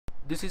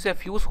This is a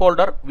fuse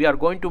holder. We are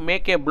going to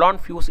make a blown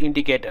fuse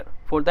indicator.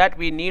 For that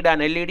we need an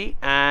LED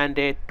and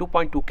a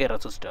 2.2K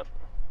resistor.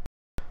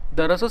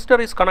 The resistor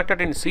is connected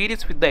in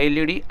series with the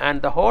LED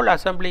and the whole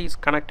assembly is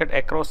connected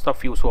across the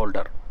fuse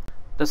holder.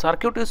 The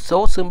circuit is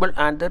so simple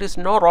and there is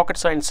no rocket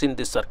science in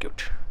this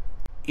circuit.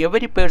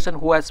 Every person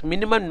who has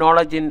minimum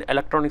knowledge in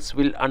electronics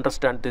will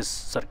understand this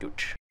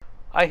circuit.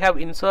 I have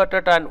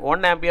inserted an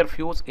 1 ampere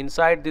fuse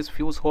inside this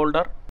fuse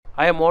holder.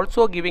 I am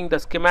also giving the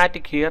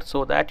schematic here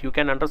so that you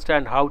can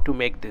understand how to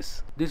make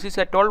this. This is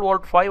a 12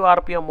 volt 5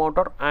 RPM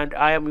motor and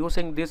I am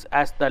using this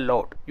as the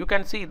load. You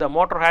can see the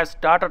motor has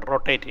started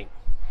rotating.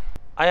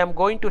 I am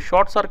going to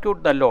short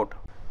circuit the load.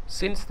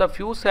 Since the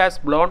fuse has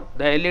blown,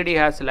 the LED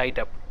has light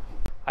up.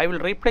 I will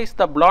replace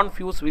the blown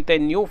fuse with a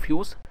new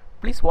fuse.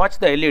 Please watch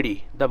the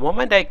LED. The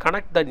moment I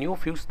connect the new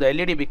fuse, the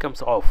LED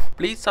becomes off.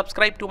 Please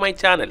subscribe to my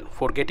channel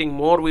for getting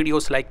more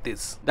videos like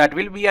this. That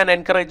will be an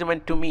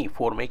encouragement to me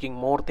for making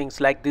more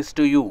things like this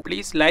to you.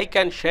 Please like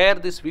and share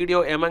this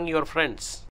video among your friends.